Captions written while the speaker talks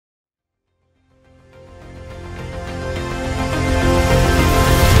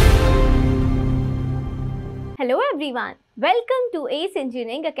everyone, welcome to ACE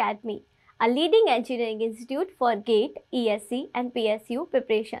Engineering Academy, a leading engineering institute for GATE, ESC and PSU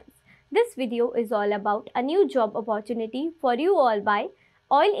preparations. This video is all about a new job opportunity for you all by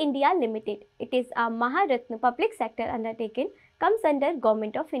Oil India Limited. It is a Maharatna Public Sector Undertaking, comes under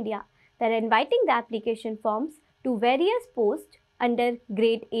Government of India. They are inviting the application forms to various posts under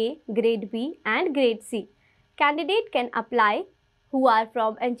Grade A, Grade B and Grade C. Candidate can apply who are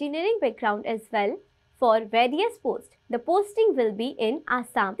from engineering background as well for various posts. The posting will be in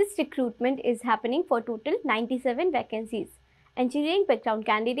Assam. This recruitment is happening for total 97 vacancies. Engineering background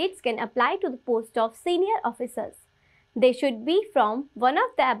candidates can apply to the post of senior officers. They should be from one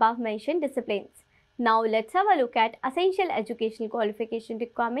of the above mentioned disciplines. Now let's have a look at essential educational qualification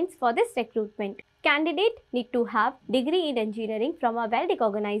requirements for this recruitment. Candidate need to have degree in engineering from a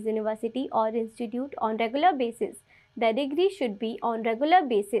well-recognized university or institute on regular basis. The degree should be on regular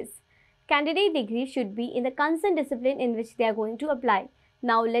basis. Candidate degree should be in the concerned discipline in which they are going to apply.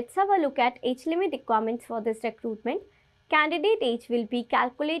 Now let's have a look at age limit requirements for this recruitment. Candidate age will be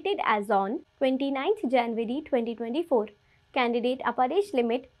calculated as on 29th January 2024. Candidate upper age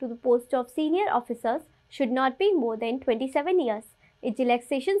limit to the post of senior officers should not be more than 27 years. Age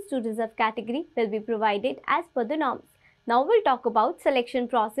relaxations to reserve category will be provided as per the norms. Now we'll talk about selection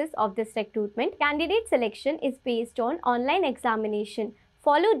process of this recruitment. Candidate selection is based on online examination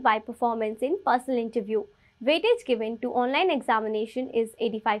followed by performance in personal interview. Weightage given to online examination is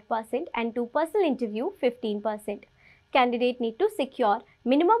 85% and to personal interview 15%. Candidate need to secure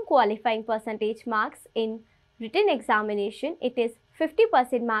minimum qualifying percentage marks in written examination. It is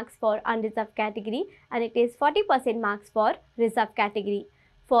 50% marks for unreserved category and it is 40% marks for reserved category.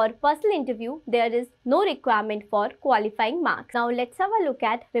 For personal interview, there is no requirement for qualifying marks. Now let's have a look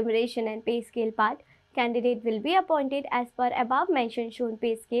at remuneration and pay scale part. Candidate will be appointed as per above mentioned shown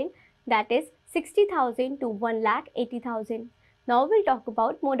pay scale, that is 60,000 to 1,80,000. Now we'll talk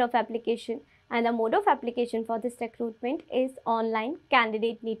about mode of application, and the mode of application for this recruitment is online.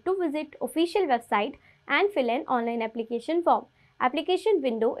 Candidate need to visit official website and fill an online application form. Application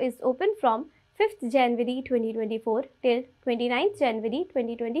window is open from 5th January 2024 till 29th January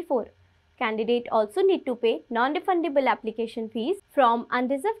 2024. Candidate also need to pay non-refundable application fees. From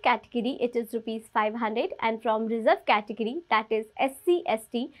unreserved category it is ₹500 and from reserved category, that is SC,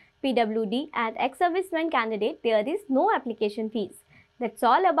 ST, PwD and ex-serviceman candidate, there is no application fees. That's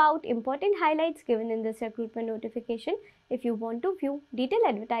all about important highlights given in this recruitment notification. If you want to view detailed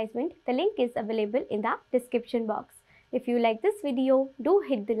advertisement, the link is available in the description box. If you like this video, do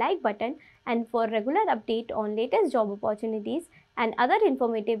hit the like button, and for regular update on latest job opportunities and other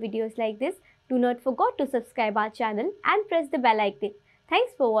informative videos like this, do not forget to subscribe our channel and press the bell icon.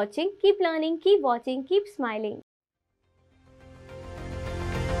 Thanks for watching. Keep learning, keep watching, keep smiling.